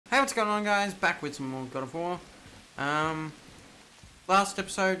Hey, what's going on, guys? Back with some more God of War. Last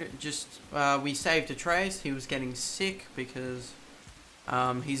episode, we saved Atreus. He was getting sick because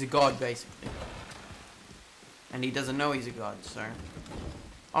he's a god, basically. And he doesn't know he's a god, so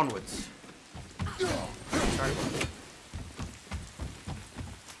onwards. Sorry.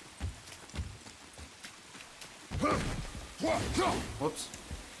 Whoops.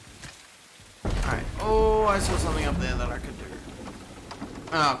 Alright. Oh, I saw something up there that I could do.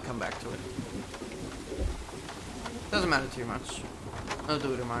 I'll come back to it. Doesn't matter too much. I'll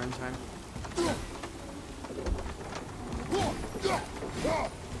do it in my own time.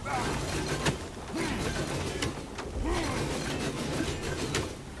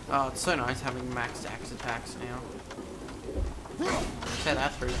 Oh, it's so nice having maxed axe attacks now. Say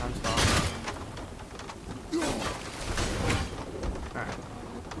that 3 times fast. Alright.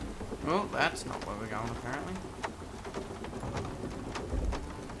 Well, that's not where we're going, apparently.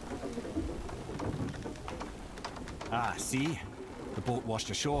 Ah, see? The boat washed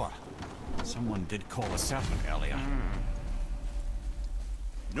ashore. Someone did call a serpent earlier.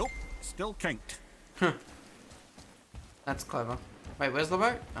 Nope, still kinked. That's clever. Wait, where's the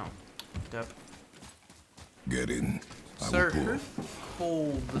boat? Oh, yep. Get in. So, who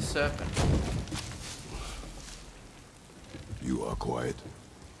called the serpent? You are quiet.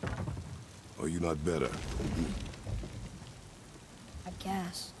 Are you not better? I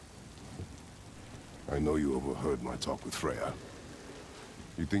guess. I know you overheard my talk with Freya.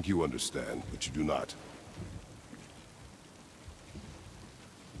 You think you understand, but you do not.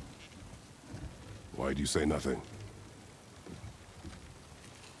 Why do you say nothing?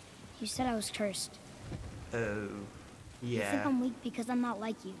 You said I was cursed. Oh, You think yeah. I'm weak because I'm not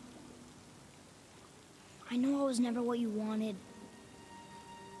like you. I know I was never what you wanted.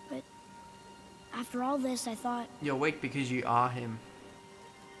 But after all this, I thought You're weak because you are him.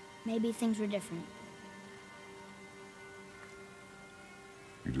 maybe things were different.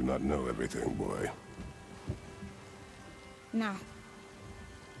 You do not know everything, boy. No.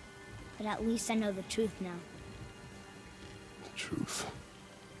 But at least I know the truth now. The truth.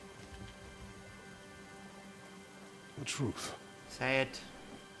 The truth. Say it.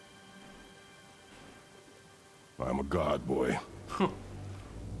 I am a god, boy. From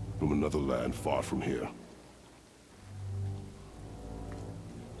another land far from here.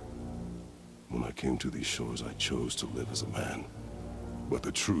 When I came to these shores, I chose to live as a man. But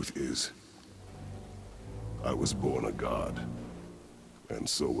the truth is, I was born a god. And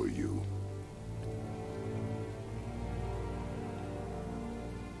so were you.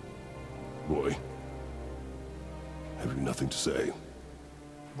 Boy, have you nothing to say?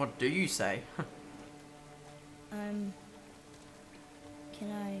 What do you say? Can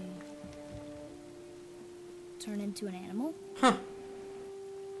I turn into an animal? Huh.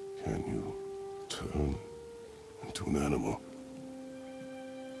 Can you turn into an animal?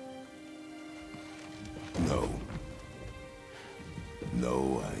 No.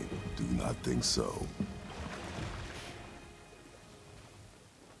 No, I do not think so.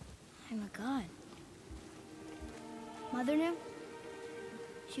 I'm a god. Mother knew?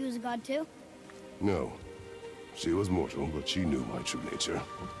 She was a god too? No. She was mortal, but she knew my true nature.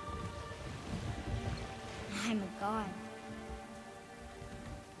 I'm a god.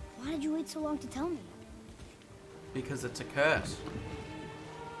 Why did you wait so long to tell me? Because it's a curse.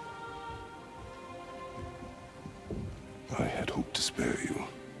 I had hoped to spare you.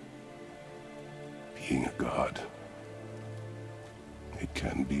 Being a god, it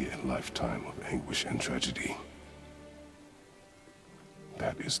can be a lifetime of anguish and tragedy.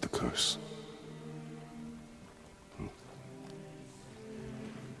 That is the curse.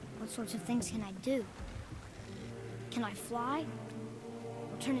 What sorts of things can I do? Can I fly?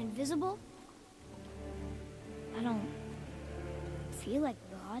 Or turn invisible? I don't feel like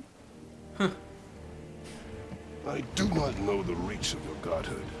a god. I do not know the reach of your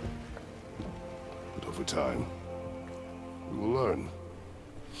godhood. But over time, we will learn.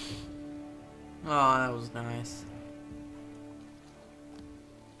 Oh, that was nice.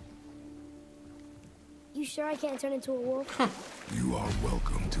 You sure I can't turn into a wolf? You are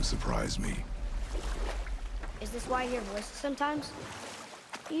welcome to surprise me. Is this why I hear voices sometimes?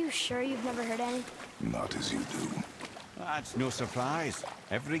 Are you sure you've never heard any? Not as you do. That's no surprise.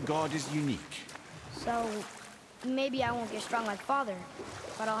 Every god is unique. So, maybe I won't get strong like Father,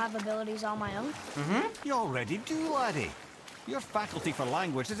 but I'll have abilities all my own? You already do, laddie. Your faculty for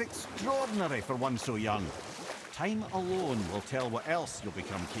language is extraordinary for one so young. Time alone will tell what else you'll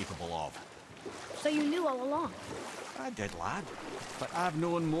become capable of. So you knew all along? I did, lad. But I've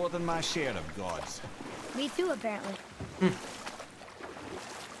known more than my share of gods. Me too, apparently.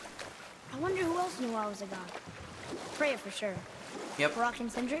 wonder who else knew I was a god. Freya for sure. Yep. Brock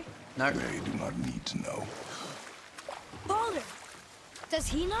and Sindri? No. They do not need to know. Baldur! Does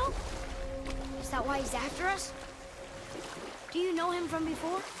he know? Is that why he's after us? Do you know him from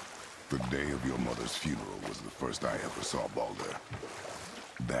before? The day of your mother's funeral was the first I ever saw Baldur.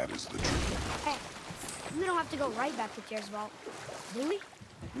 That is the truth. Hey, we don't have to go right back to Tiersvald, do we?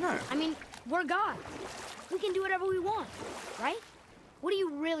 No. I mean, we're God. We can do whatever we want, right? What do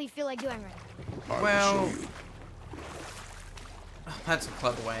you really feel like doing right now? I Well- will show you. That's a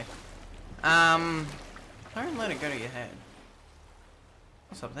clever way. Don't let it go to your head.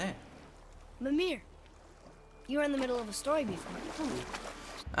 What's up there? Mimir, you were in the middle of a story before.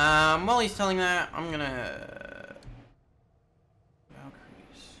 While he's telling that, I'm gonna...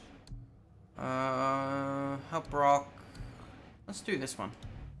 Valkyries. Help Brock. Let's do this one.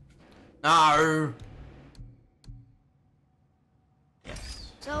 No!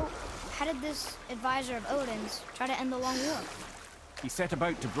 Yes. So, how did this advisor of Odin's try to end the long war? He set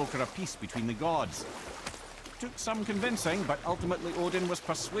about to broker a peace between the gods. Took some convincing, but ultimately Odin was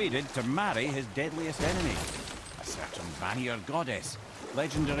persuaded to marry his deadliest enemy, a certain Vanir goddess,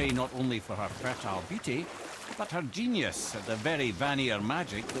 legendary not only for her fertile beauty, but her genius at the very Vanir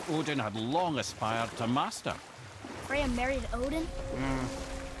magic that Odin had long aspired to master. Freya married Odin?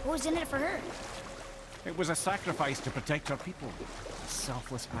 What was in it for her? It was a sacrifice to protect her people, a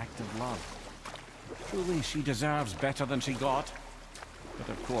selfless act of love. Truly, she deserves better than she got. But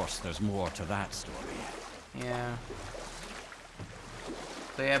of course, there's more to that story. Yeah.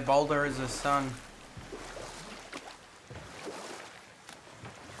 So yeah, Baldur is his son.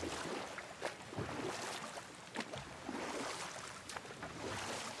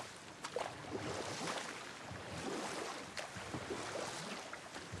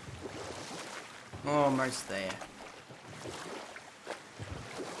 Almost there.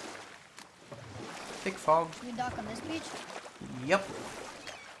 Thick fog. Should we dock on this beach? Yep.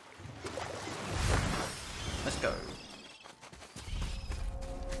 Let's go.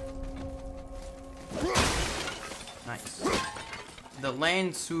 Nice. The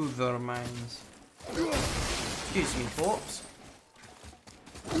Land Soother mines. Excuse me, corpse.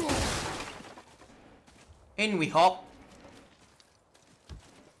 In we hop.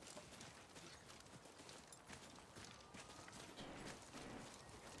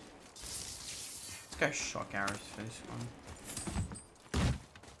 Let's go shock arrows for this one.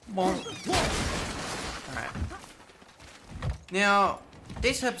 Alright. Now,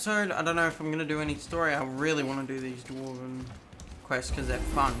 this episode, I don't know if I'm going to do any story. I really want to do these Dwarven quests because they're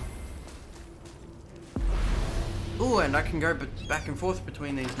fun. Ooh, and I can go back and forth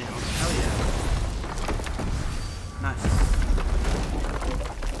between these now. Hell yeah. Nice.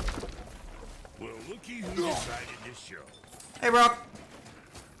 Well, looky who decided to show. Hey, Brock.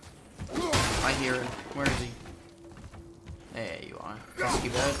 I hear him. Where is he? There you are. Pesky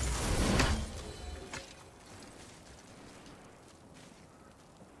bird.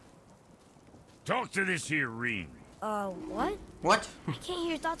 Talk to this here ring. What? What? I can't hear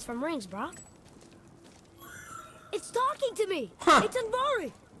your thoughts from rings, Brock. It's talking to me! Huh. It's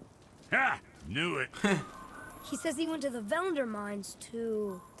Andvari! Ha! Knew it. He says he went to the Velnder mines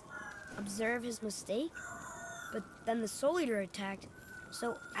to observe his mistake, but then the Soul Eater attacked.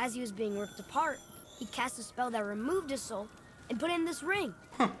 So as he was being ripped apart, he cast a spell that removed his soul and put it in this ring.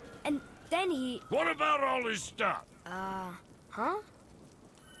 And then he... What about all his stuff? Huh?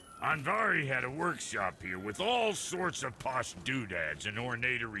 Andvari had a workshop here with all sorts of posh doodads and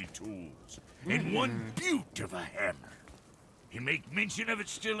ornatery tools. And one beaut of a hammer. You make mention of it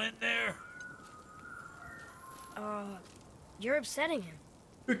still in there? You're upsetting him.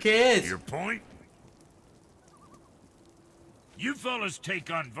 Who cares? Your point? You fellas take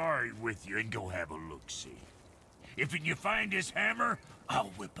Andvari with you and go have a look-see. If you find his hammer,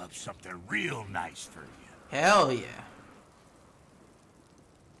 I'll whip up something real nice for you. Hell yeah.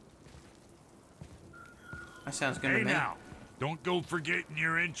 That sounds good Hey to me. now, don't go forgetting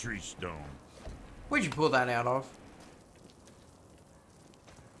your entry stone. Where'd you pull that out of?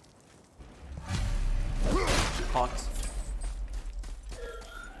 Hot.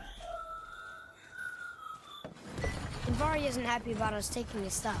 Andvari isn't happy about us taking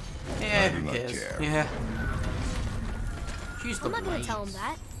his stuff. Yeah, I do who not cares? care. Yeah. She's the I'm not gonna blades. tell him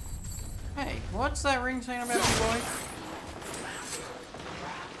that. Hey, what's that ring saying about you, boy?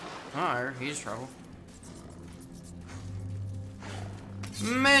 Oh, he's trouble.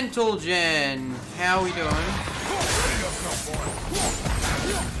 Mental Gen, how we doing?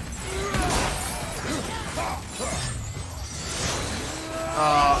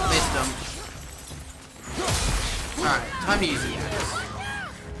 Oh, missed him. Alright, time to use the axe.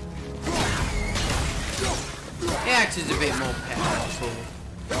 The axe is a bit more powerful.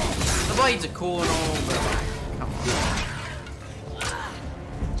 The blades are cool and all, but like, come on.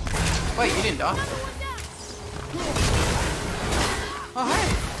 Wait, you didn't die? Oh, hey!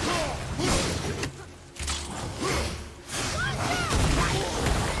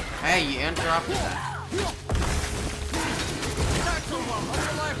 Hey, you interrupted that.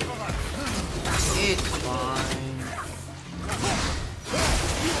 It's fine.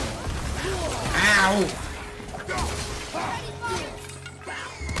 Ow!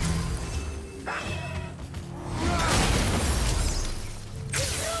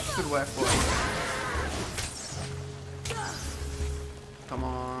 Good work, boy. Come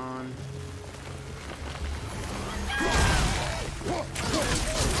on.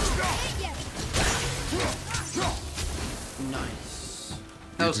 Nice.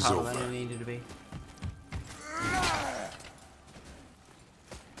 That was harder than it needed to be.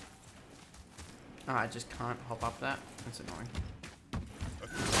 Oh, I just can't hop up that. That's annoying.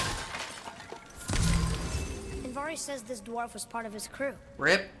 Andvari says this dwarf was part of his crew.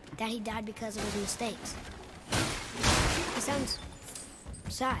 Rip. That he died because of his mistakes. He sounds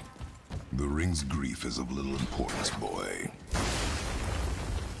sad. The ring's grief is of little importance, boy.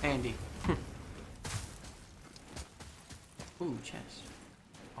 Handy. Ooh, chest.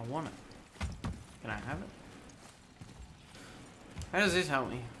 I want it. Can I have it? How does this help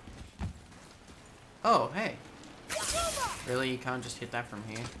me? Oh, hey. Really? You can't just hit that from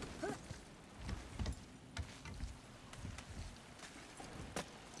here?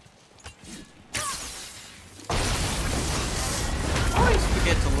 I always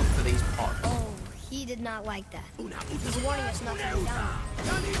forget to look for these pots. Oh, he did not like that. He's warning us not to go down.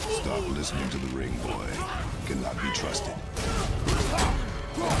 Stop listening to the ring, boy. Cannot be trusted.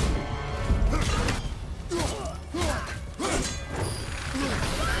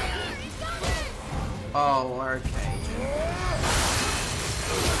 Oh, okay.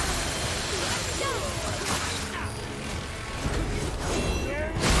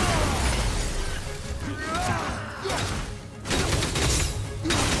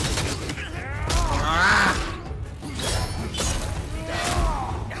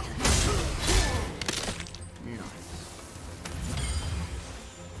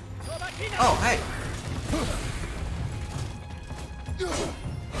 Oh, hey.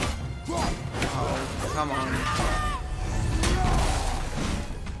 Oh, come on.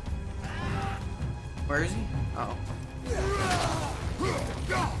 Where is he? Oh.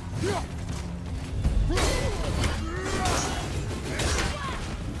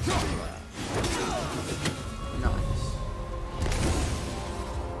 Nice.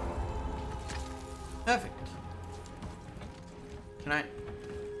 Perfect. Can I...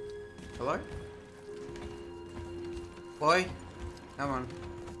 Hello? Boy? Come on.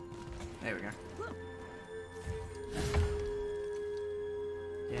 There we go.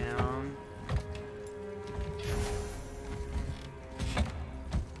 Down.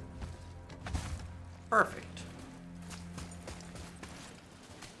 Perfect.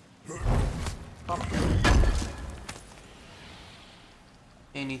 Up.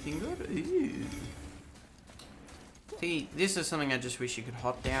 Anything good? Ooh. See, this is something I just wish you could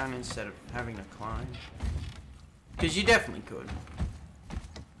hop down instead of having to climb. Because you definitely could.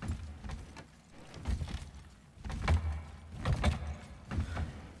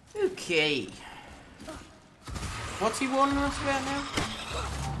 Okay. What's he warning us about now?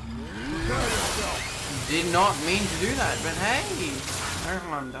 Did not mean to do that, but hey, no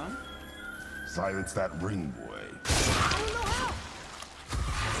harm done. Silence that ring, boy.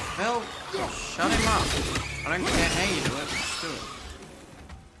 Well, shut him up. I don't care how you do it, just do it.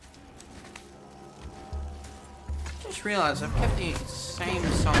 Just realised I've kept the same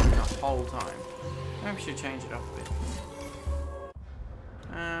song the whole time. Maybe I should change it up a bit.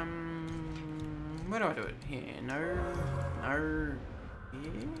 Where do I do it? Here. No. No.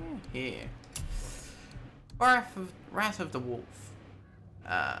 Here. Here. Wrath of the Wolf.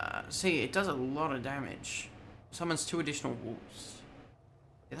 See, it does a lot of damage. Summons 2 additional wolves.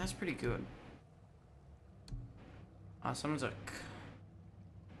 Yeah, that's pretty good. Summons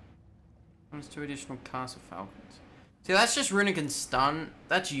 2 additional Castle Falcons. See, that's just Runic and Stun.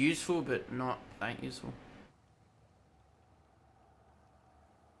 That's useful, but not that useful.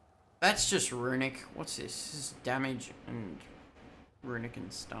 That's just Runic. What's this? This is damage and Runic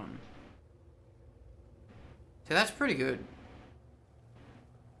and Stun. So that's pretty good.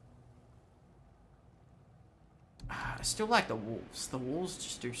 I still like the wolves. The wolves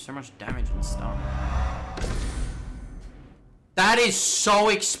just do so much damage and stun. That is so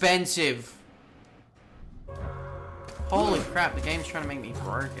expensive. Holy crap, the game's trying to make me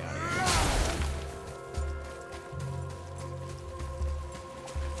broke out here.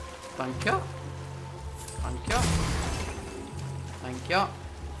 Thank you. Thank you. Thank you.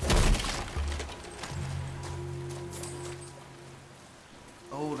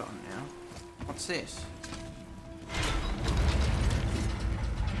 Hold on now. What's this?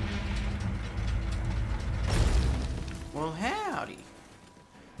 Well, howdy.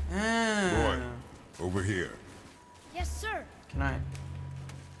 Boy, over here. Yes, sir. Can I?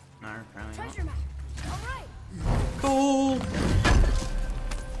 No, apparently not. Treasure map. All right. Cool.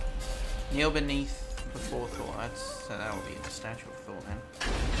 Kneel beneath before Thor. So that will be the statue of Thor then.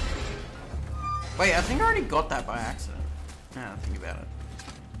 Wait, I think I already got that by accident. Now I think about it.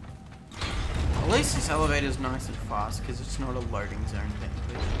 At least this elevator is nice and fast because it's not a loading zone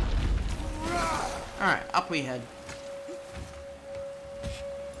technically. Alright, up we head.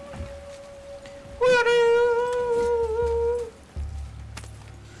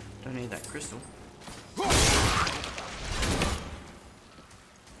 Don't need that crystal.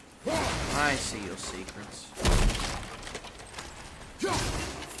 I see your secrets.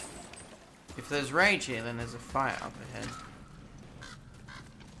 If there's rage here, then there's a fire up ahead.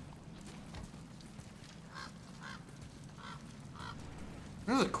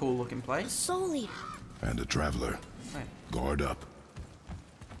 This is a cool looking place. Soul Eater. And a traveler. Wait. Guard up.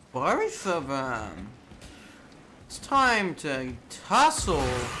 Both of them. It's time to tussle.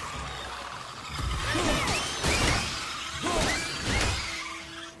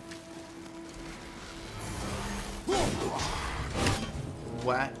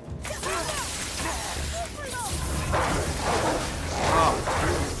 What? Oh.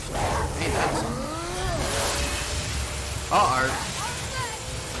 Hey, that's... Uh-oh.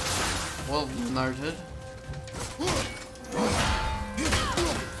 Well noted.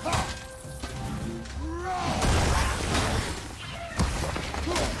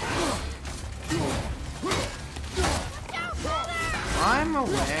 I'm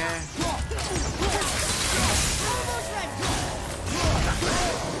aware.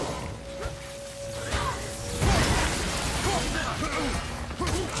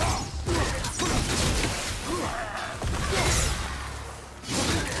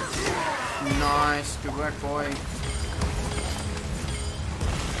 Nice, good work, boy.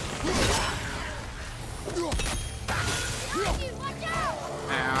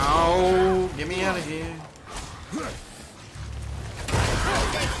 Ow! Get me out of here.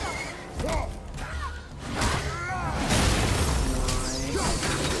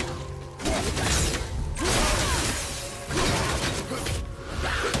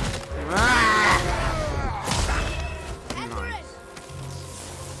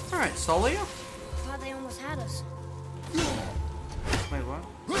 Alright, Solia? Thought they almost had us. Wait, what?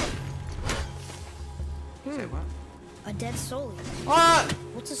 Say what? A dead Soul Eater. What?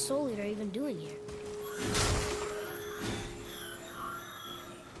 What's a Soul Eater even doing here?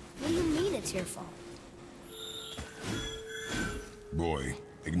 What do you mean it's your fault? Boy,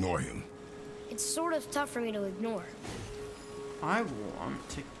 ignore him. It's sort of tough for me to ignore. I want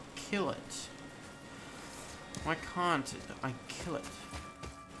to kill it. Why can't I kill it?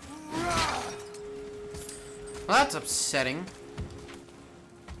 Well, that's upsetting.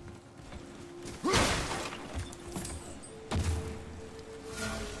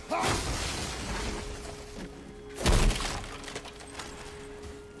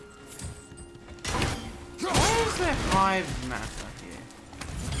 Why is there hive matter here?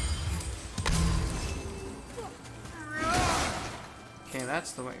 Okay,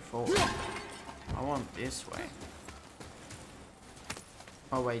 that's the way forward. I want this way.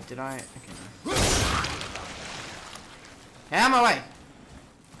 Oh wait, did I? Okay, no. Out of my way!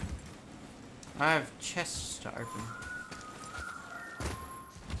 I have chests to open.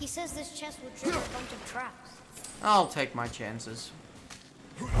 He says this chest will trigger a bunch of traps. I'll take my chances.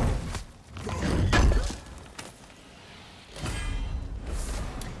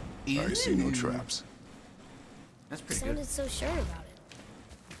 I see no traps. That's He pretty sounded good. so sure about it.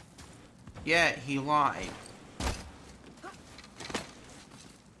 Yeah, he lied.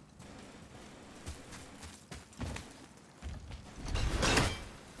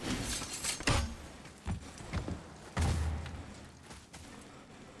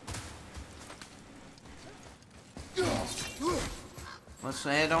 Let's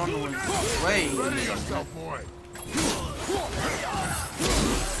head on with way. Ready yourself, boy.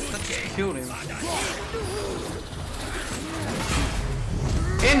 That just killed him.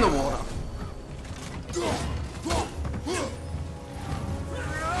 In the water.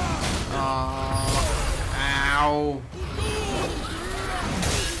 Ow.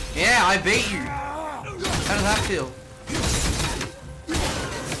 Yeah, I beat you. How does that feel?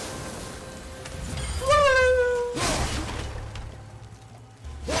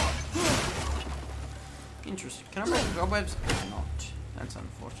 Interesting. Can I break the cobwebs? Not. That's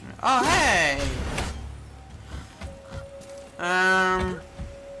unfortunate. Oh, hey!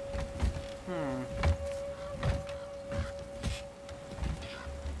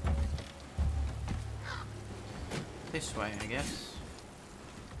 This way, I guess.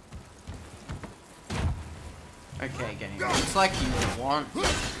 Okay, game. Looks like you want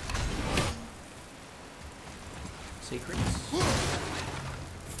secrets.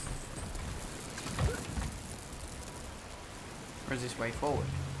 Where's this way forward?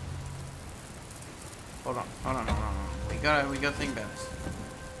 Hold on. We gotta think about this.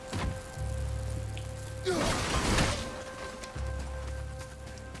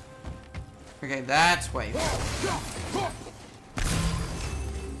 Okay, that's way forward.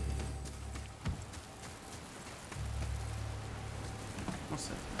 What's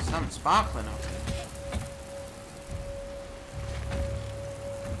that? Something sparkling up there.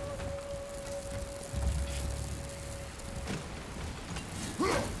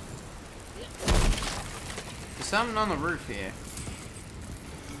 There's something on the roof here.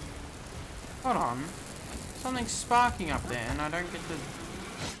 Hold on. Something's sparking up there and I don't get the...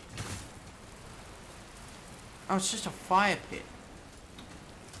 Oh, it's just a fire pit.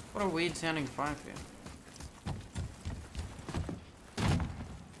 What a weird sounding fire pit.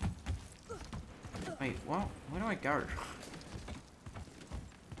 Wait, what? Where do I go?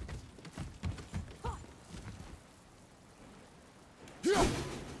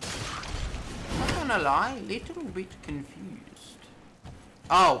 I'm not gonna lie, little bit confused.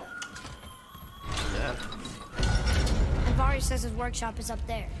 Oh! Yeah. Andvari says his workshop is up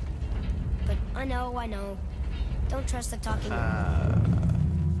there. But I know. Don't trust the talking.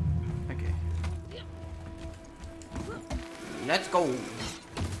 Okay. Let's go!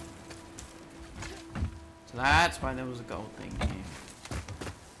 So that's why there was a gold thing here.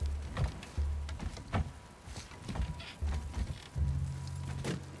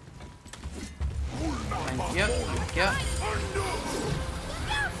 And yep.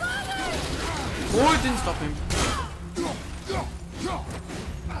 Oh, it didn't stop him.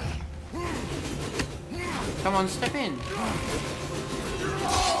 Come on, step in.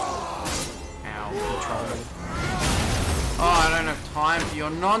 Ow, control. Oh, I don't have time for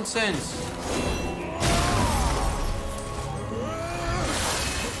your nonsense.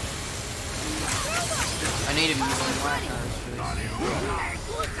 I need to use some whack arrows for this.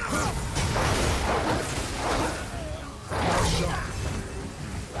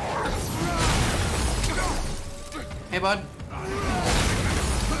 Hey, bud.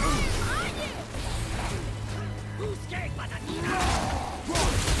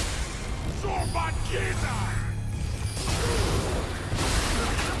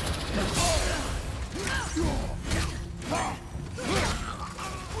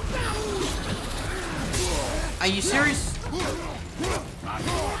 Are you serious?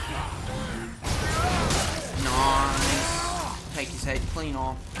 Nice. Take his head clean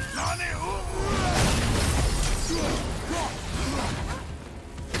off.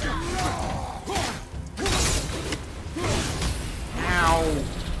 Ow.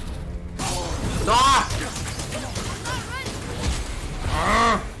 Stop!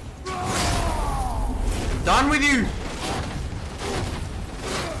 I'm done with you!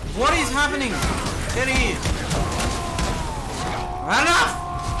 What is happening? Get here! Enough!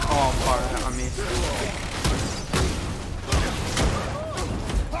 Oh, fuck, I missed.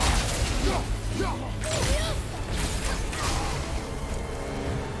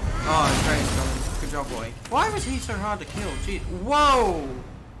 Oh, Drake's coming. Good job, boy. Why was he so hard to kill? Jeez. Whoa!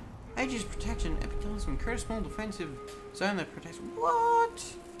 Aegis protection. Epicalism. Create a small defensive zone that protects.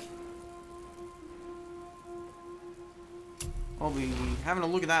 What? I'll be having a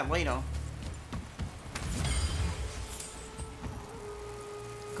look at that later.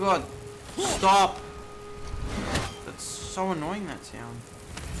 God, stop! That's so annoying, that sound.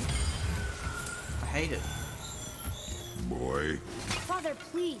 I hate it. Boy. Father,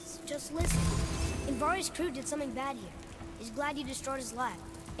 please, just listen. Andvari's crew did something bad here. He's glad you destroyed his lab,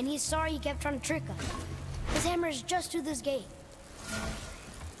 and he's sorry he kept trying to trick us. His hammer is just through this gate.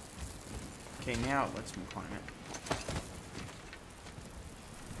 Okay, now it lets me climb it.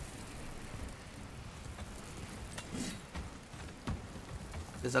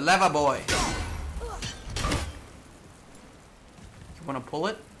 There's a lever, boy. You want to pull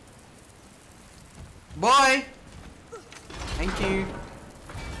it? Boy! Thank you.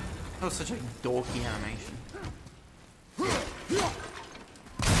 That was such a dorky animation.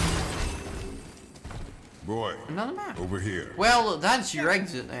 Boy. Another map. Over here. Well, that's your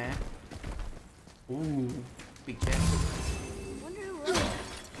exit there. Ooh, be careful. Wonder who wrote that.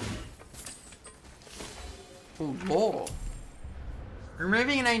 Ooh, law.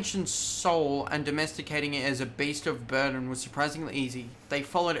 Removing an ancient soul and domesticating it as a beast of burden was surprisingly easy. They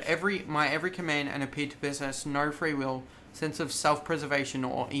followed my every command and appeared to possess no free will, sense of self-preservation,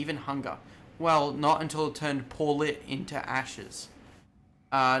 or even hunger. Well, not until it turned Paulette into ashes.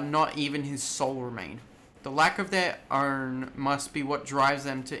 Not even his soul remained. The lack of their own must be what drives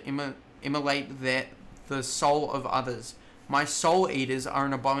them to immolate the soul of others. My soul eaters are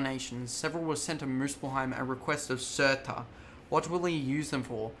an abomination. Several were sent to Muspelheim at request of Surta. What will he use them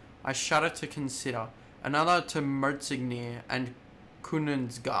for? I shudder to consider. Another to Mozartnir and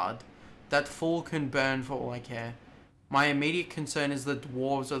Kunensgard. That fool can burn for all I care. My immediate concern is the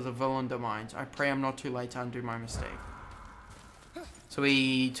dwarves of the Verlander mines. I pray I'm not too late to undo my mistake. So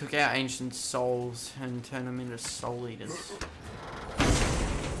we took our ancient souls and turned them into soul eaters.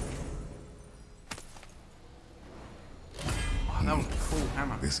 Oh, that was a cool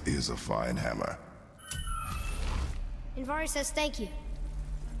hammer. This is a fine hammer. Andvari says thank you.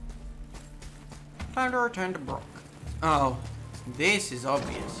 Time to return to Brock. Oh, this is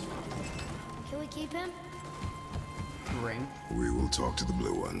obvious. Can we keep him? Ring. We will talk to the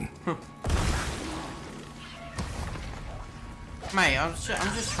blue one. Mate, I'm just trying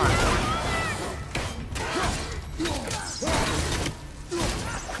to...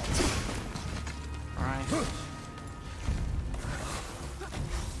 Right.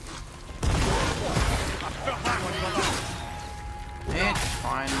 It's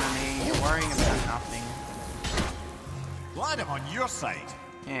fine, Mummy. You're worrying about nothing. Glad I'm on your side.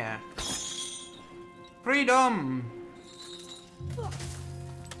 Yeah. Freedom!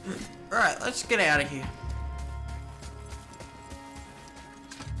 Right, let's get out of here.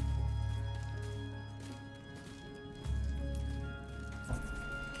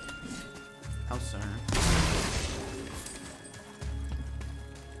 How soon?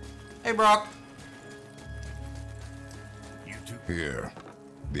 Hey, Brock. You two. Here,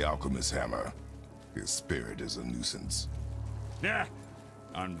 the alchemist's hammer. His spirit is a nuisance. Yeah,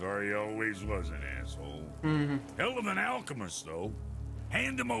 Andvari always was an asshole. Hell of an alchemist, though.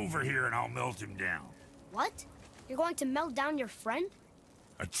 Hand him over here and I'll melt him down. What? You're going to melt down your friend?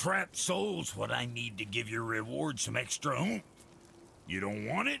 A trapped soul's what I need to give your reward some extra oomph. You don't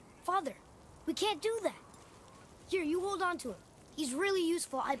want it? Father, we can't do that. Here, you hold on to him. He's really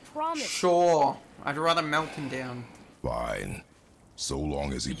useful, I promise. Sure. I'd rather melt him down. Fine. So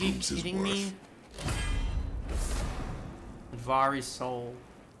long as he Are you proves his kidding worth. me? Andvari's soul.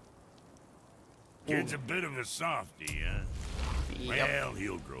 Kid's a bit of a softie, huh? Yep. Well,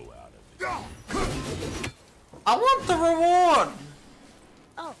 he'll grow out of it. I want the reward!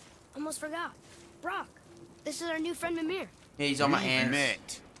 Oh, almost forgot. Brock, this is our new friend Mimir. Yeah, he's on my We ants.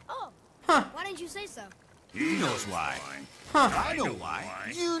 met. Oh, Huh. why didn't you say so? He knows why. Huh. I know why.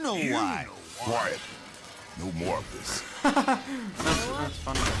 You know why. Quiet. No more of this. That's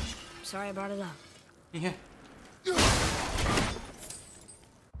funny. Sorry I brought it up. Yeah.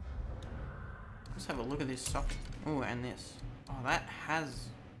 Let's have a look at this sock. Oh, and this. Oh, that has...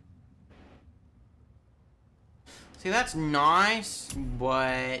 See, that's nice,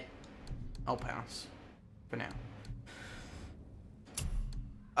 but... I'll pass. For now.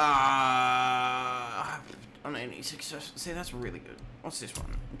 On any success. See, that's really good. What's this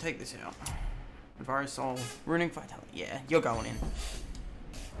one? Take this out. Virus Soul. Ruining Vitality. Yeah, you're going in.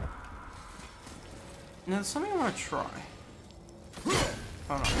 Now, there's something I want to try. Hold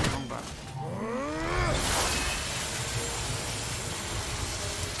on, wrong button.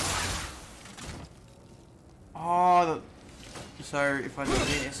 Oh, so if I do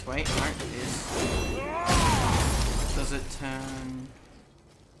this, wait, no, this. Does it turn...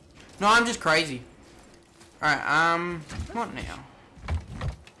 No, I'm just crazy. Alright, what now?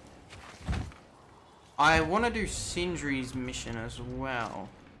 I want to do Sindri's mission as well.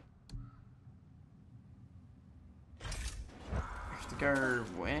 I have to go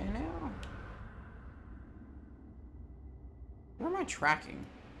where now? What am I tracking?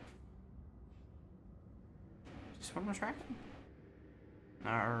 Just what am I tracking?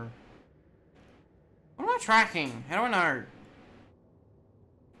 No. What am I tracking? How do I know?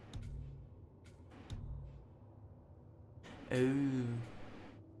 Ooh.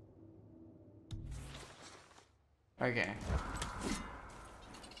 Okay.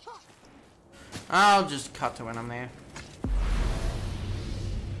 I'll just cut to when I'm there.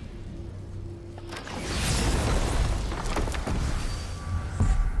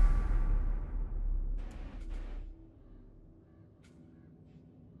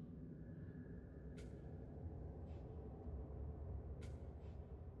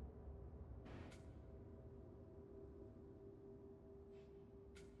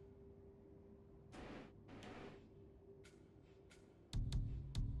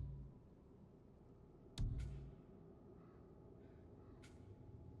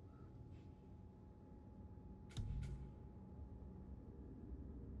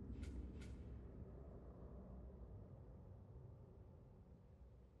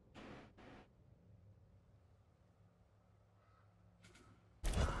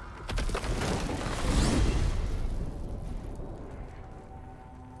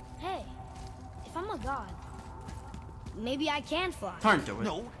 maybe I can fly. Don't do it.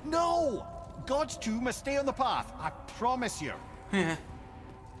 No, no! God's two must stay on the path, I promise you.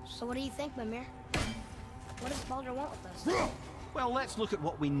 So what do you think, Mimir? What does Baldur want with us? Well, let's look at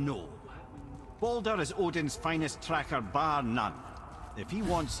what we know. Baldur is Odin's finest tracker bar none. If he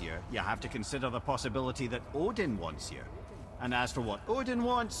wants you, you have to consider the possibility that Odin wants you. And as for what Odin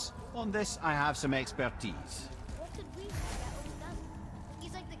wants, on this I have some expertise. What could we do that Odin doesn't?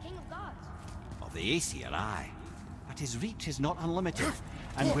 He's like the king of gods. Of the Aesir, aye. But his reach is not unlimited.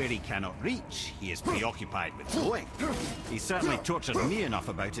 And where he cannot reach, he is preoccupied with going. He's certainly tortured me enough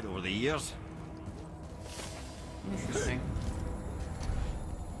about it over the years. Interesting.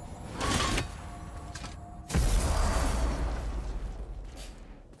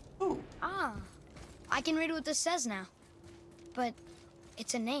 Ooh. Ah, I can read what this says now. But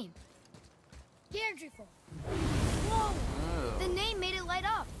it's a name. Deirdreful. Whoa! Oh. The name made it light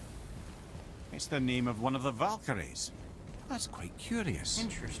up. It's the name of one of the Valkyries. That's quite curious.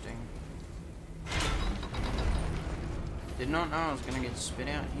 Interesting. Did not know I was gonna get spit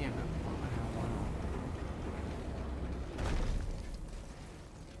out here, but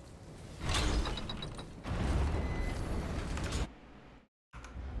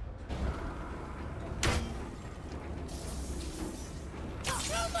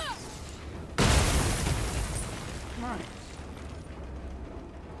wow. Nice.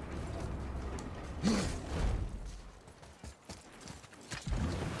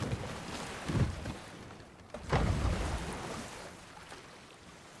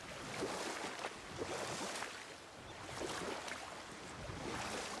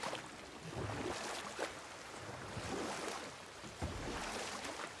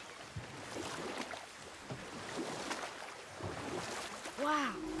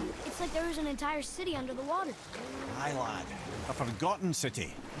 Wow, it's like there was an entire city under the water. Aye, lad. A forgotten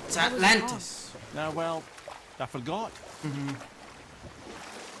city. It's Atlantis. Well, I forgot.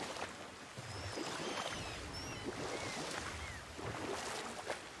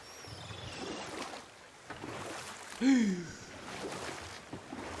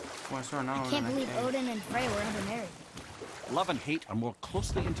 I can't believe Odin and Frey were ever married. Love and hate are more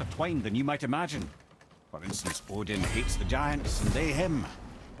closely intertwined than you might imagine. For instance, Odin hates the giants and they him.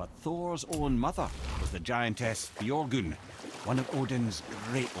 But Thor's own mother was the giantess Fjorgun, one of Odin's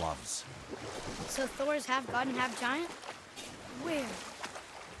great loves. So Thor's half god and half giant? Where?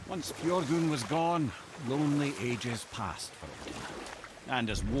 Once Fjorgun was gone, lonely ages passed for Odin. And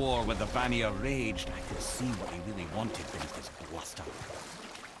as war with the Vanir raged, I could see what he really wanted beneath his bluster.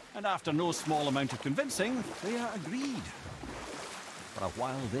 And after no small amount of convincing, Freya agreed. For a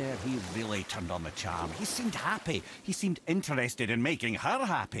while there, he really turned on the charm. He seemed happy. He seemed interested in making her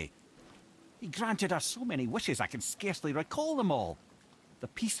happy. He granted her so many wishes I can scarcely recall them all. The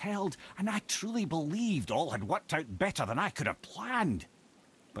peace held, and I truly believed all had worked out better than I could have planned.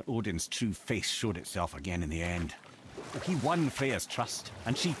 But Odin's true face showed itself again in the end. He won Freya's trust,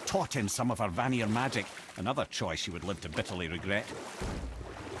 and she taught him some of her Vanir magic, another choice she would live to bitterly regret.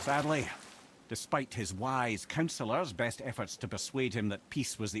 Sadly, despite his wise counselors' best efforts to persuade him that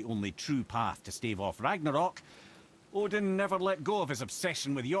peace was the only true path to stave off Ragnarok, Odin never let go of his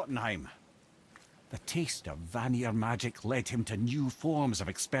obsession with Jotunheim. The taste of Vanir magic led him to new forms of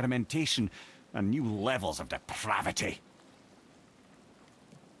experimentation and new levels of depravity.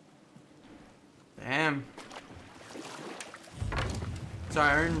 Damn. So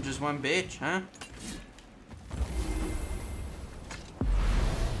I earned just one bitch, huh?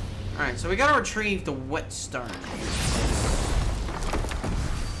 Alright, so we gotta retrieve the whetstone.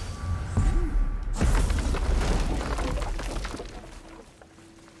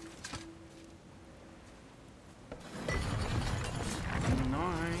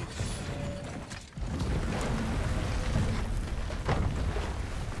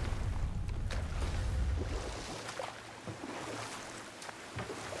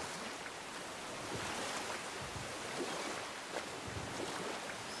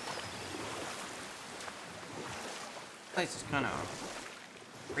 Place is kind of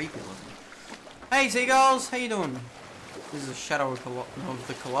creepy looking. Hey seagulls, how you doing? This is a Shadow of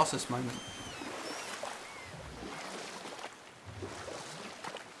the Colossus moment.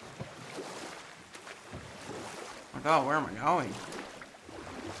 Oh my god, where am I going?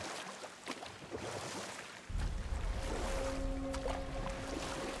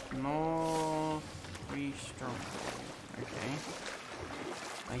 Northeast stronghold. Okay.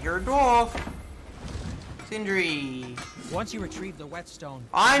 I hear a dwarf. Sindri. Once you retrieve the whetstone,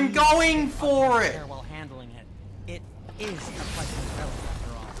 I'm going for it. while handling it. It is a priceless relic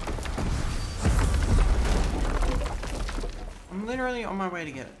after all. I'm literally on my way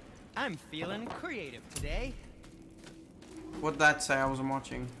to get it. I'm feeling creative today. What'd that say? I wasn't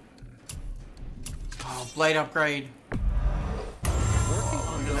watching. Oh, blade upgrade. Working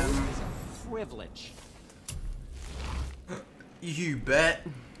on those is a privilege. You bet.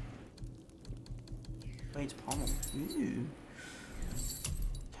 Blade's pommel. Ooh.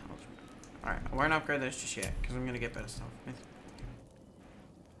 Alright, I won't upgrade those just yet, because I'm going to get better stuff.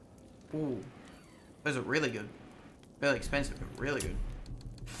 Ooh. Those are really good. Really expensive, but really good.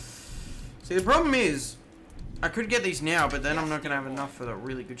 See, the problem is, I could get these now, but then I'm not going to have enough for the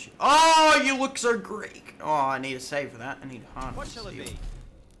really good shit. Oh, you look so Greek! Oh, I need a save for that. I need harness. What shall it be?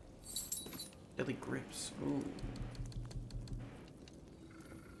 Deadly grips. Ooh.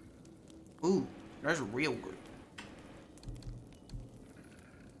 Ooh, those are real good.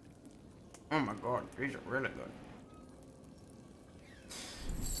 Oh my god, these are really good.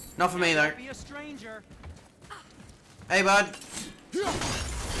 Not for me though. Be a stranger. Hey bud.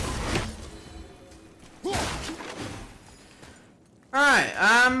 Alright,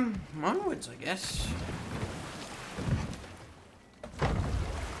 onwards I guess.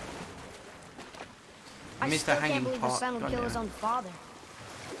 I Missed still the hanging can't believe his pot. son would kill his Goddamn. own father.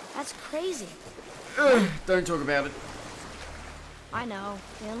 That's crazy. Ugh, don't talk about it. I know.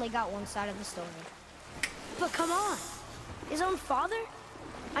 We only got one side of the story. But come on. His own father?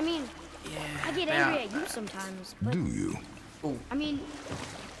 I mean, Yeah. I get angry at you sometimes, but Do you? I mean,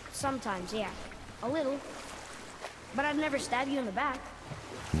 sometimes, yeah. A little. But I'd never stab you in the back.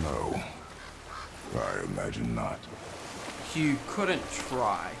 No. I imagine not. You couldn't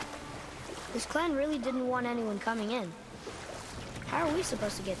try. This clan really didn't want anyone coming in. How are we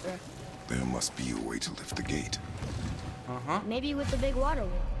supposed to get through? There must be a way to lift the gate. Uh-huh. Maybe with the big water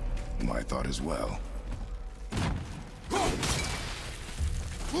wheel. My thought as well.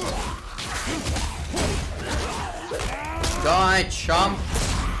 Die, chump.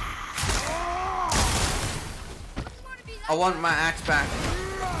 I want my axe back.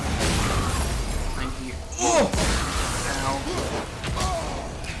 Thank you. Oh!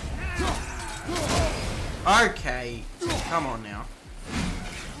 Ow. Okay. Come on now.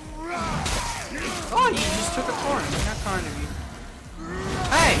 Oh, you just took it for him. How kind of you.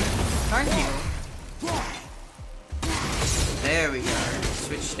 Hey! Thank you. There we go.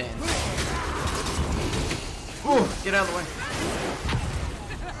 Switch stands. Ooh, get out of the way.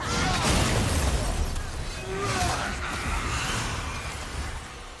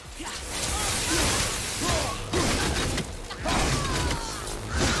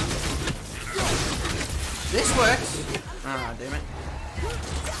 This works. Ah, damn it.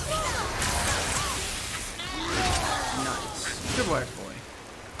 Nice. Good work, boy.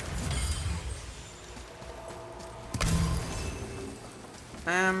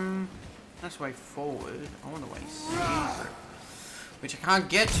 That's way forward. I want to way secret, which I can't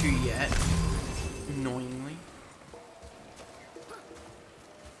get to yet. Annoyingly.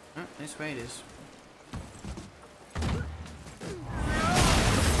 Oh, this way it is.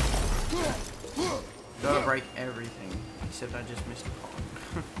 Gotta break everything, except I just missed a pot.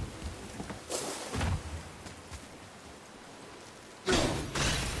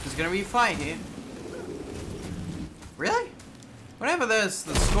 There's gonna be a fight here. Really? Whenever there's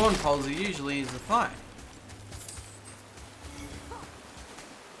the spawn poles, there usually is a fight.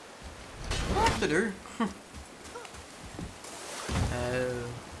 What do I have to do?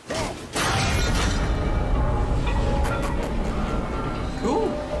 Cool.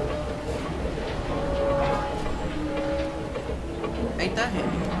 Ain't that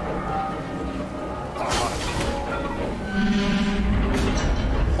handy?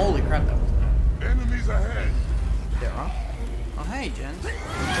 Holy crap, that was Enemies ahead! there, huh? Oh, hey, Jen.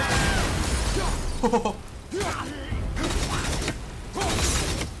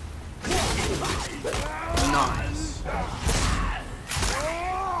 Nice.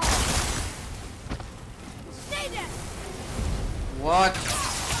 What?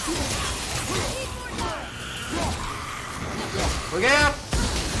 Look out!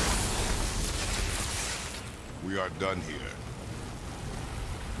 We are done here.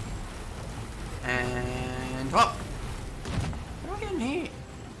 And up. What do I get in here?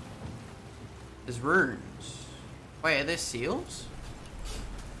 There's runes. Wait, are there seals?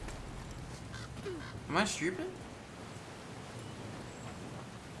 Am I stupid?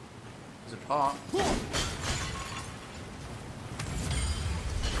 There's a pot.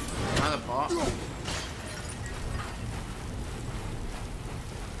 Another pot.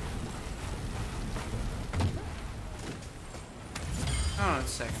 Hold on a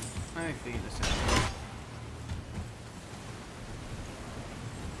second. Let me figure this out.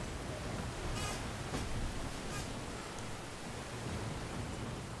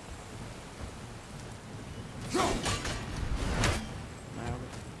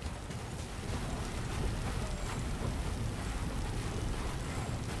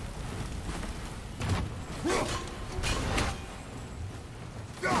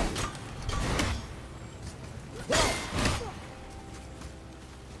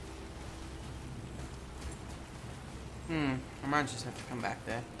 might just have to come back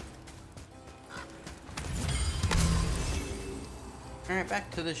there. Alright,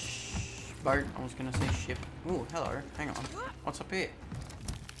 back to the boat. I was gonna say ship. Ooh, hello. Hang on. What's up here?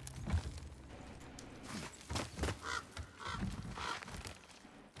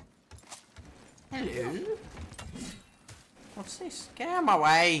 Hello? What's this? Get out of my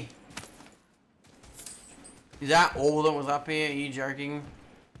way! Is that all that was up here? Are you joking?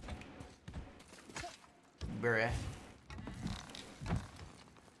 Bruh.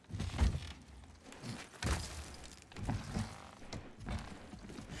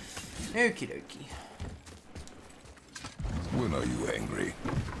 Okie dokie. When are you angry?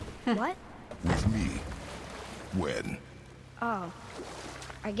 What? With me. When? Oh.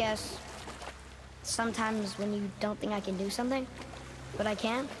 I guess sometimes when you don't think I can do something, but I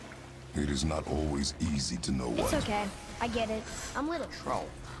can. It is not always easy to know It's what. okay. I get it. I'm little. Troll.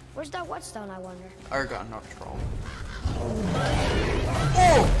 Where's that whetstone, I wonder? Urgot, not troll.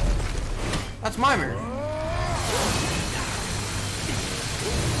 Oh! That's my move.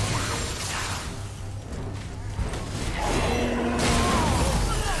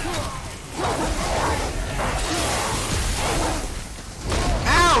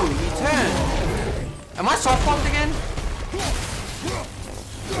 Ow! He turned. Am I soft locked again?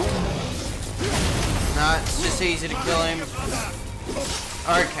 Nah, it's just easy to kill him.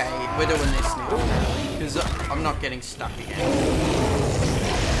 Okay, we're doing this now. Because I'm not getting stuck again.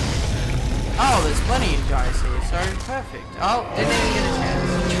 Oh, there's plenty of guys here, so perfect. Oh, didn't even get a chance.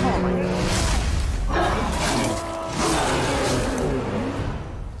 Oh my god.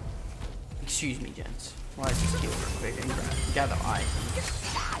 Excuse me, gents. Why don't I just heal real quick and gather items.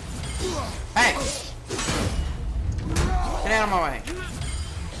 Hey! Get out of my way.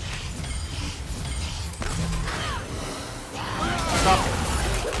 Stop it.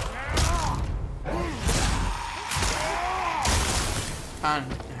 Can't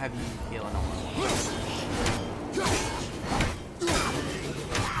have you healing on my way.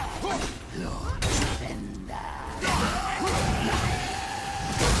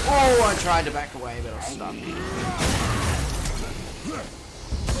 Oh, I tried to back away, but I was stuck.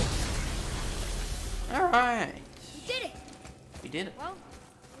 Alright. You did it! We did it. Well,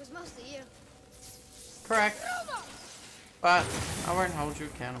 it was mostly you. Correct. But I won't hold you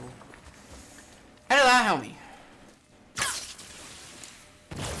accountable. How did that help me?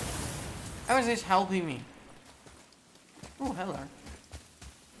 How is this helping me? Oh, hello.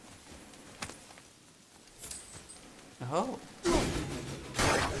 Oh.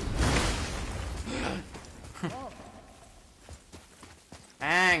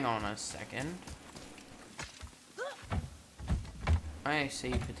 Hang on a second. I see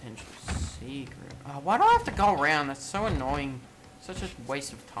potential secret. Oh, why do I have to go around? That's so annoying. Such a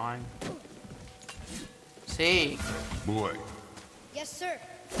waste of time. See. Boy, Yes, sir.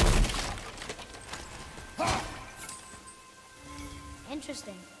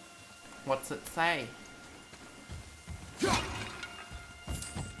 Interesting. What's it say?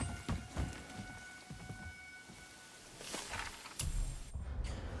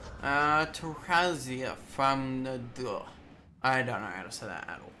 Terrazia from the I don't know how to say that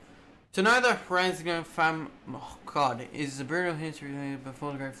at all. To know the Terrazia from God is the brutal history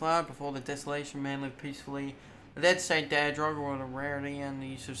before the Great Flood, before the desolation, man lived peacefully. The dead stayed dead, drug was a rarity, and the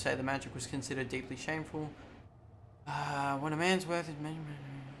use of say the magic was considered deeply shameful. When a man's worth is measured.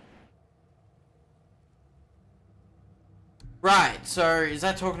 Right, so is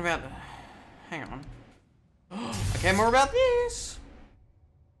that talking about the... Hang on. Okay, more about this.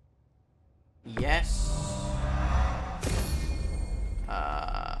 Yes.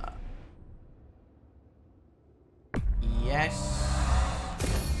 Yes.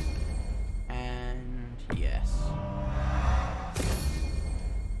 And yes.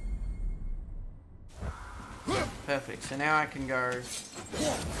 Perfect, so now I can go...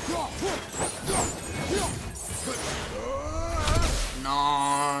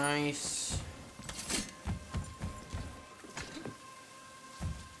 Nice.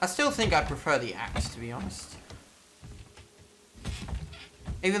 I still think I prefer the axe, to be honest.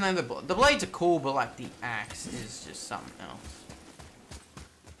 Even though the blades are cool, but like the axe is just something else.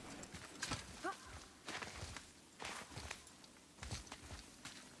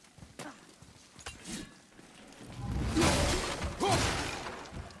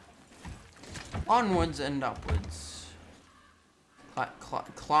 Onwards and upwards.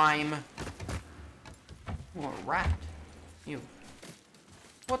 Climb. Oh, a rat. Ew.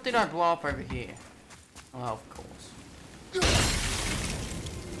 What did I blow up over here? Well, of course.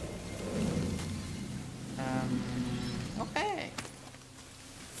 Okay.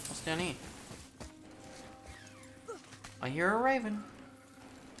 What's down here? I hear a raven.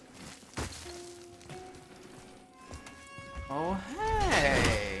 Oh,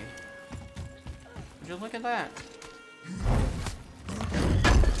 hey! Would you look at that?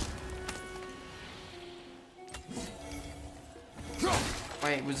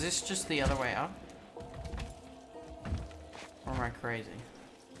 Wait, was this just the other way up? Or am I crazy?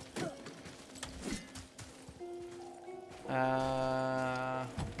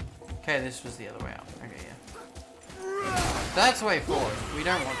 Okay, this was the other way up. Okay, yeah. That's the way forward. We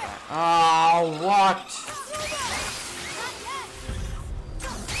don't want that. Oh, what?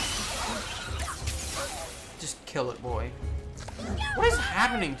 Just kill it, boy. What is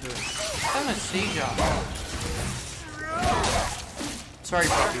happening to it? It's on a siege up. Sorry,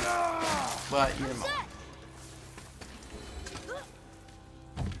 puppy. But you're mine.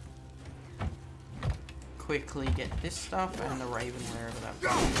 Quickly get this stuff and the raven wherever that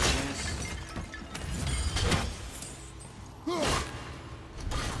fucking is.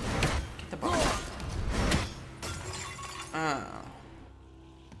 Get the bone.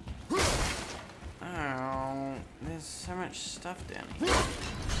 Oh, there's so much stuff down here.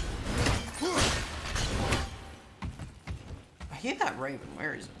 I hear that raven.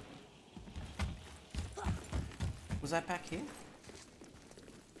 Where is it? Was that back here?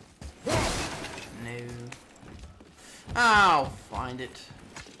 No. I'll find it.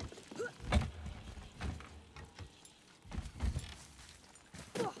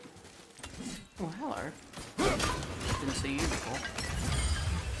 Oh, hello. Didn't see you before.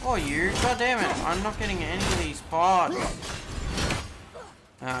 Oh, you. God damn it. I'm not getting any of these pods.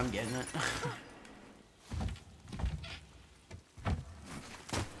 I'm getting it.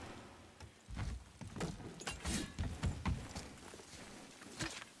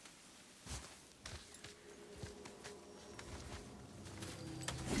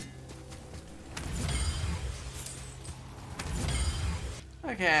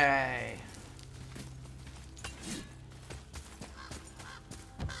 Okay.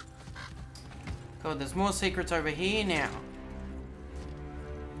 God, there's more secrets over here now.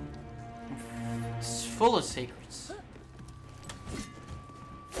 It's full of secrets.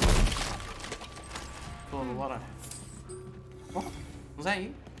 Full of a lot of... What? Was that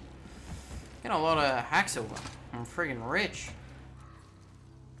you? Getting a lot of hack silver. I'm friggin' rich.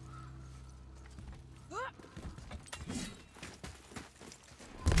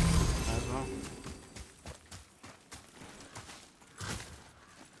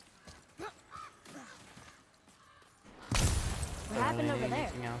 What happened over there?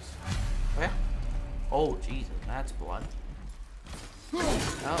 Anything else? Where? Oh, Jesus, that's blood.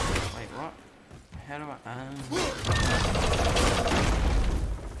 Oh, wait, what? How do I...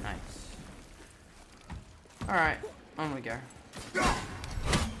 Nice. Alright, on we go.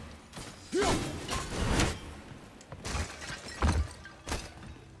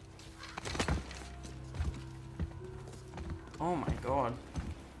 Oh my god.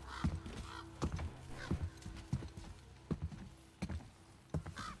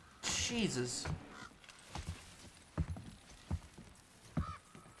 Jesus.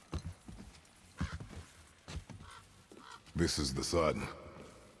 This is the sun.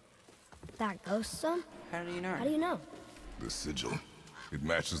 That ghost son? How do you know? How do you know? The sigil. It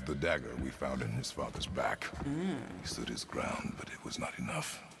matches the dagger we found in his father's back. He stood his ground, but it was not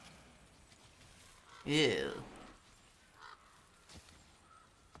enough. Ew.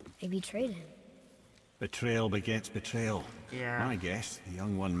 They betrayed him. Betrayal begets betrayal. Yeah. I guess the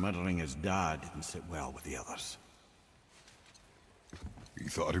young one murdering his dad didn't sit well with the others. He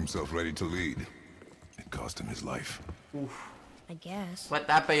thought himself ready to lead. It cost him his life. Oof. I guess. Let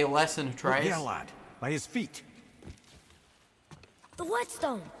that be a lesson, Look Trace. here, lad. By his feet. The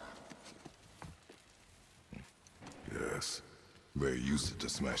whetstone! Yes. They used it to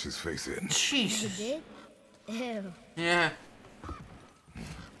smash his face in. You Jesus. did? Ew. Yeah.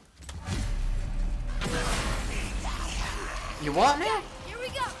 You what now? Here we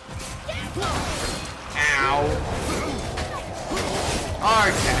go! Ow.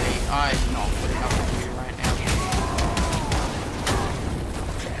 Okay, I'm not putting up with you right now.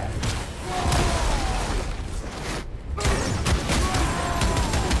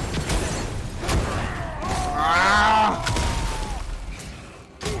 Ah.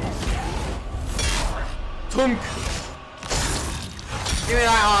 Tunk. Give me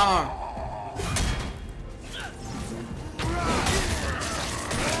that armor.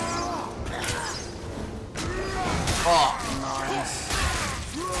 Oh, nice.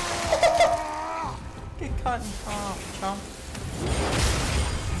 Get cut in half, chump.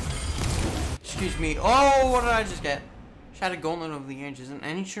 Excuse me. Oh, what did I just get? Shattered Gauntlet of the Ages, an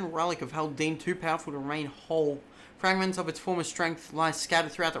ancient relic of hell deemed too powerful to remain whole Fragments of its former strength lie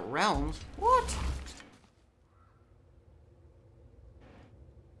scattered throughout the realms. What?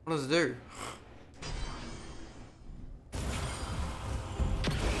 What does it do?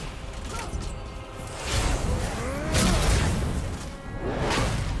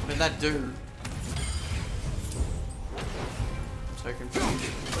 What did that do? I'm so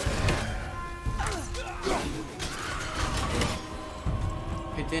confused.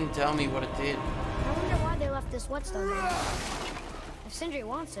 It didn't tell me what it did. I wonder why they left this whetstone there. If Sindri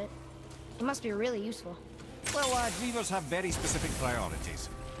wants it, it must be really useful. Well, lads, weavers have very specific priorities.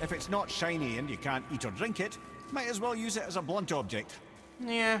 If it's not shiny and you can't eat or drink it, might as well use it as a blunt object.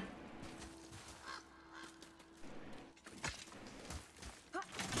 Yeah.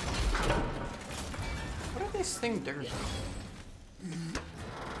 What did this thing do?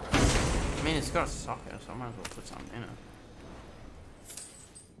 I mean, it's got a socket, so I might as well put something in it.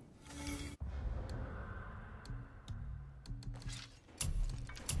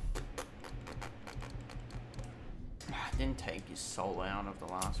 Didn't take his soul out of the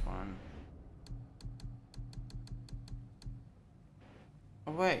last one.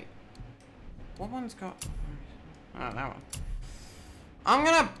 Oh wait, what one's got? Oh, that one. I'm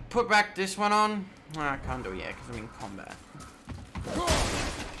gonna put back this one on. Oh, I can't do it yet because I'm in combat.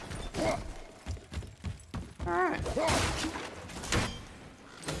 All right.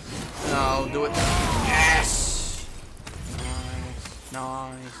 No, I'll do it. Yes. Nice,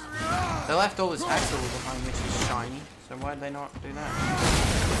 nice. They left all this Axel behind, which is shiny. So why'd they not do that?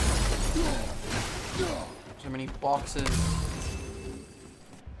 So many boxes.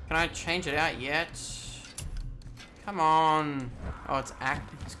 Can I change it out yet? Come on. Oh, it's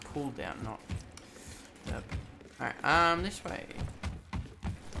active. It's cooldown, not. Yep. Alright, this way.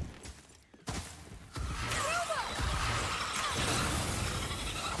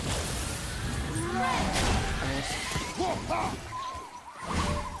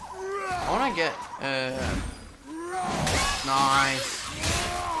 I wanna get, nice.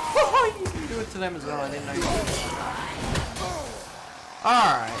 You can do it to them as well. I didn't know you could.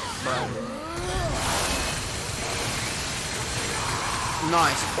 Alright, bro.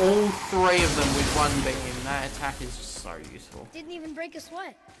 Nice. All three of them with one beam. That attack is just so useful. Didn't even break a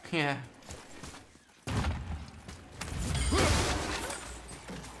sweat. Yeah.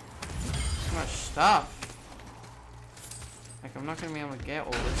 So much stuff. Like, I'm not gonna be able to get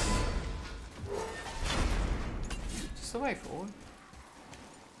all this. Just the way forward.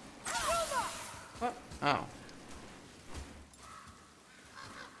 What? Oh.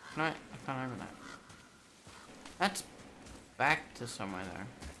 Can I can't open that. That's back to somewhere there.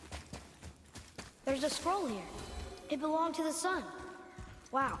 There's a scroll here. It belonged to the sun.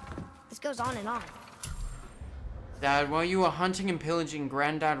 Wow. This goes on and on. Dad, while you were hunting and pillaging,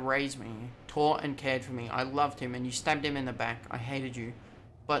 Granddad raised me, taught and cared for me. I loved him, and you stabbed him in the back. I hated you.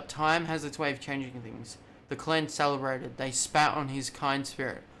 But time has its way of changing things. The clan celebrated. They spat on his kind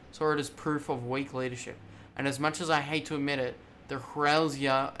spirit, saw it as proof of weak leadership. And as much as I hate to admit it, the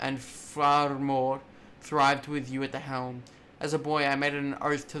Hrelsia and Farmor thrived with you at the helm. As a boy, I made an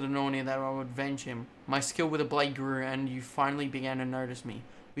oath to the Nornir that I would avenge him. My skill with the blade grew, and you finally began to notice me.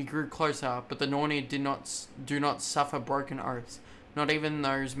 We grew closer, but the Nornir do not suffer broken oaths, not even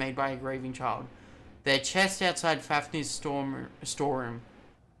those made by a grieving child. Their chest outside Fafnir's storeroom.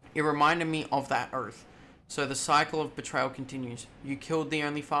 It reminded me of that oath. So the cycle of betrayal continues. You killed the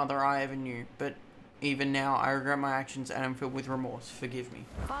only father I ever knew, but even now I regret my actions and am filled with remorse. Forgive me.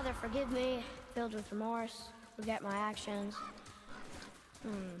 Father, forgive me. Filled with remorse. Forget my actions.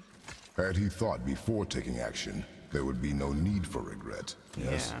 Had he thought before taking action, there would be no need for regret.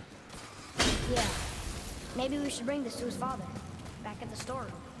 Yes? Yeah. Maybe we should bring this to his father. Back at the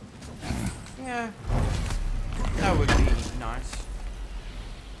storeroom. Yeah. That would be nice.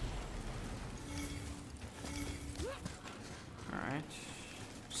 Alright.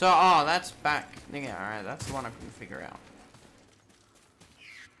 So, oh, that's back. Yeah, alright, that's the one I couldn't figure out.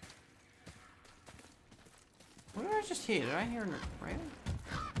 What did I just hear? Did I hear a rail?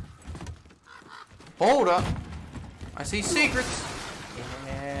 Hold up! I see secrets!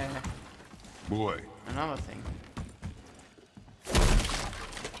 Yeah. Boy. Another thing.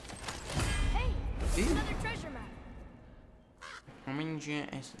 Hey! Ew. Another treasure map. Homingia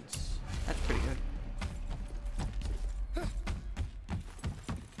essence. That's pretty good.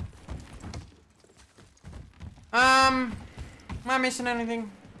 Am I missing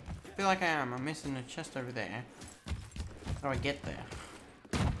anything? I feel like I am. I'm missing a chest over there. How do I get there?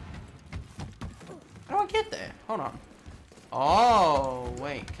 How do I get there? Hold on. Oh,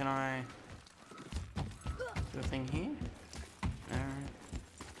 wait. Can I do a thing here? No.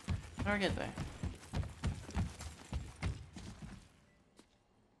 How do I get there?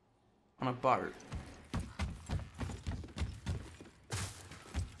 on a boat.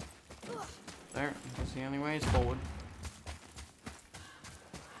 There, I guess the only way is forward.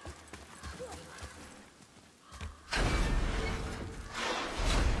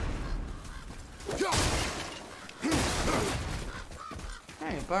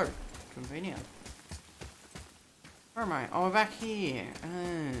 Hey, a boat. Convenient. Where am I? Oh, we're back here.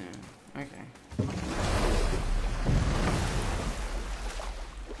 Okay.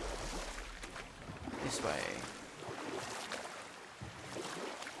 This way.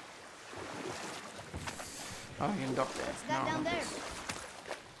 Oh, you can dock there. What's that down there?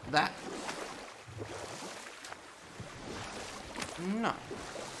 That. No.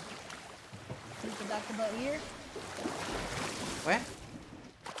 You can dock the boat here? Where?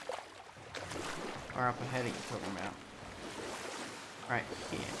 Or up ahead are you talking about? Right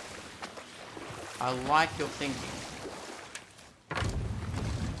here. I like your thinking.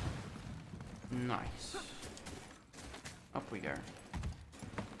 Nice. Up we go.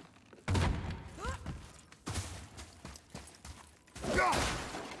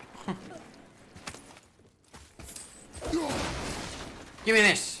 Give me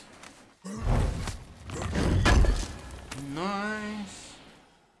this. Nice.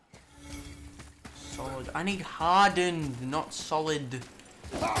 Solid. I need hardened, not solid.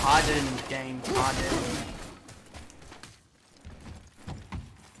 Hardened game. Hardened.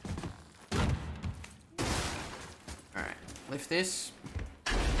 Alright. Lift this.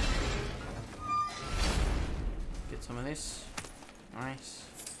 Get some of this. Nice.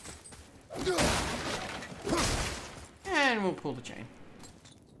 And we'll pull the chain.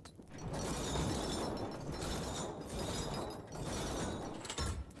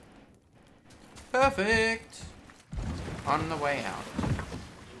 Perfect. On the way out.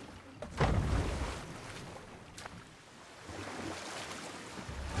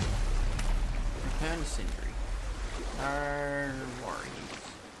 Return to Sindri. No worries.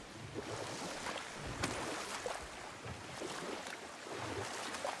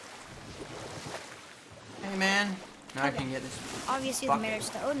 Hey man, now I can get this. Obviously the marriage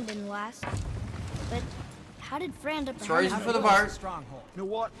to Odin didn't last. But how did Frey end up It's reason for the Build a boat. stronghold. You know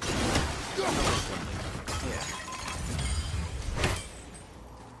what? Yeah.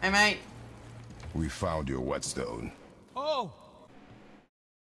 Hey mate. We found your whetstone. Oh!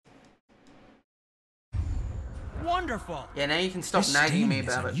 Wonderful! Yeah, now you can stop nagging me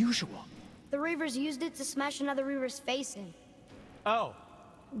about it. Unusual. The Reavers used it to smash another Reaver's face in. Oh.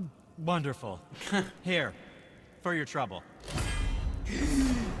 Wonderful. Here. For your trouble.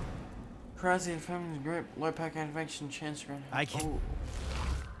 Crazy family group, low pack activation chance run. I can- Oh.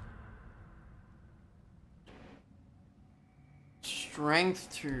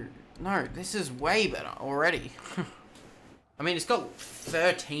 Strength to... No, this is way better already. I mean, it's got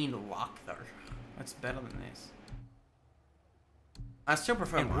 13 luck though. That's better than this. I still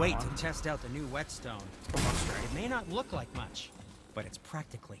prefer Can't my wait one. to test out the new whetstone. It may not look like much, but it's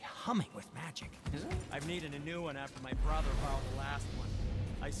practically humming with magic. Is it? I've needed a new one after my brother borrowed the last one.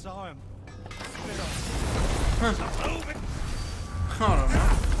 I saw him spit on I don't know.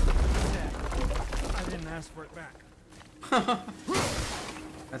 it. I didn't ask for it back.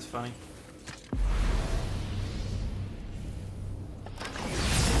 That's funny.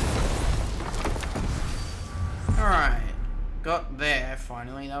 Alright. Got there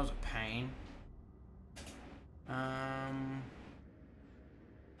finally. That was a pain. Let's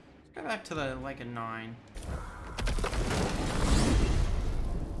go back to the like a 9.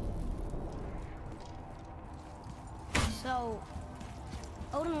 So,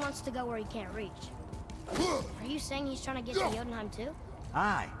 Odin wants to go where he can't reach. Are you saying he's trying to get to Jotunheim too?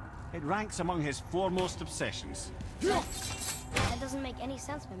 Aye. It ranks among his foremost obsessions. That doesn't make any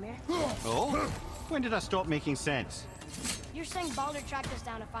sense, Mimir. Oh? When did I stop making sense? You're saying Baldur tracked us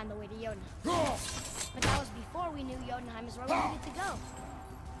down to find the way to Jotunheim. But that was before we knew Jotunheim is where we needed to go.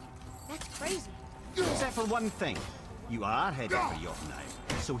 That's crazy. Except for one thing. You are headed for Jotunheim,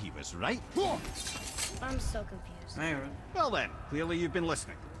 so he was right. I'm so confused. Maybe. Well then, clearly you've been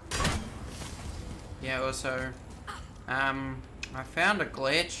listening. Yeah, also, I found a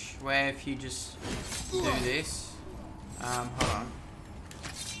glitch where if you just do this, hold on.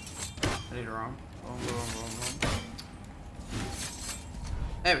 I did it wrong.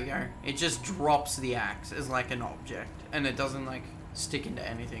 There we go. It just drops the axe as like an object, and it doesn't like stick into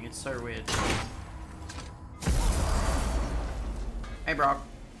anything. It's so weird. Hey, Brock.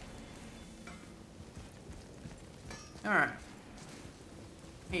 Alright.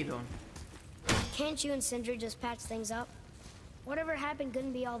 How you doing? Can't you and Sindri just patch things up? Whatever happened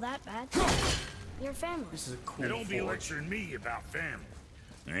couldn't be all that bad. You're family. This is a cool Now don't be forge. lecturing me about family.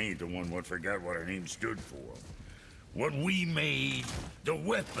 I ain't the one what forgot what her name stood for. What we made, the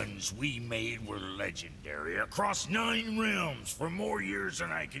weapons we made were legendary across 9 realms for more years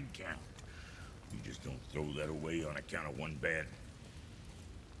than I can count. You just don't throw that away on account of one bad...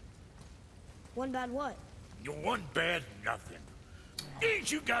 One bad what? You one bad nothing.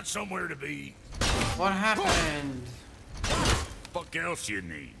 Ain't you got somewhere to be? What happened? Fuck else you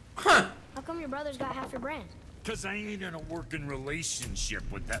need? Huh. How come your brother's got half your brand? Cause I ain't in a working relationship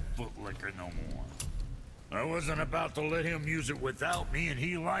with that footlicker no more. I wasn't about to let him use it without me, and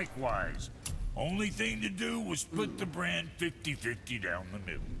he likewise. Only thing to do was split the brand 50-50 down the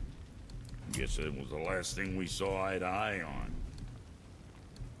middle. Guess that was the last thing we saw eye to eye on.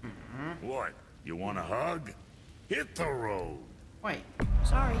 What? You want a hug? Hit the road. Wait,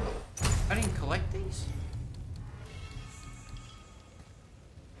 Sorry. I didn't collect these?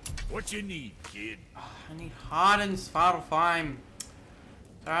 What you need, kid? I need hardened Svartalfheim.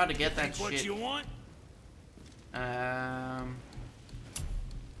 It's hard to get that Think what shit. you want? Can't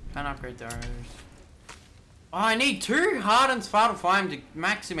upgrade those. Oh, I need 2 hardened Svartalfheim to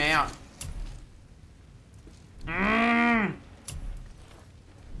max him out.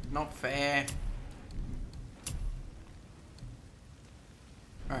 Not fair.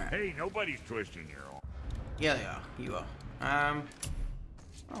 Alright. Hey, nobody's twisting your arm. Yeah, they are. You are.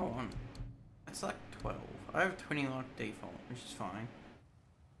 Oh, that's like 12. I have 20 lock default, which is fine.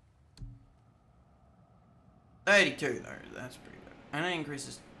 32 though, that's pretty good. And it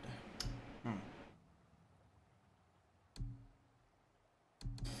increases.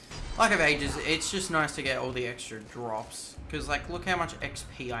 Like of Ages, it's just nice to get all the extra drops. Because, like, look how much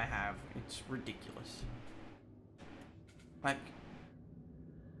XP I have. It's ridiculous. Like,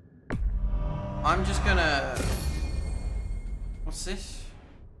 I'm just gonna... What's this?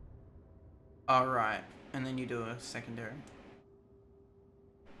 Oh, right. And then you do a secondary.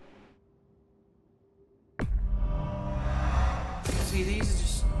 See, these are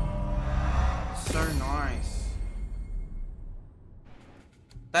just so nice.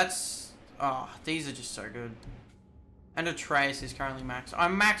 That's... Oh, these are just so good. And Atreus is currently maxed.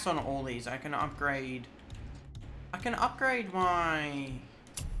 I'm maxed on all these. I can upgrade my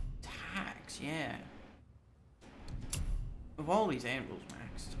attacks, yeah. With all these anvils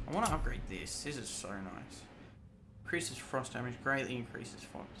maxed. I want to upgrade this. This is so nice. Increases frost damage, greatly increases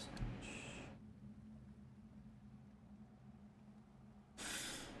frost damage.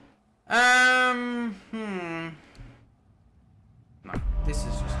 No, this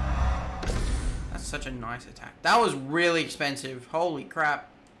is just... That's such a nice attack. That was really expensive. Holy crap.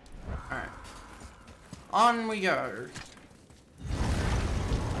 Alright. On we go.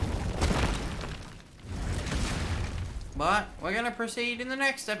 But we're gonna proceed in the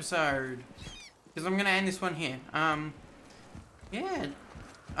next episode. Because I'm gonna end this one here. Yeah.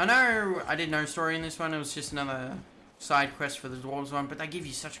 I know I did no story in this one. It was just another side quest for the dwarves one. But they give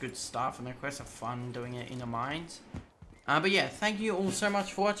you such good stuff and the quests are fun doing it in the mines. But yeah, thank you all so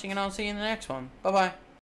much for watching and I'll see you in the next one. Bye bye.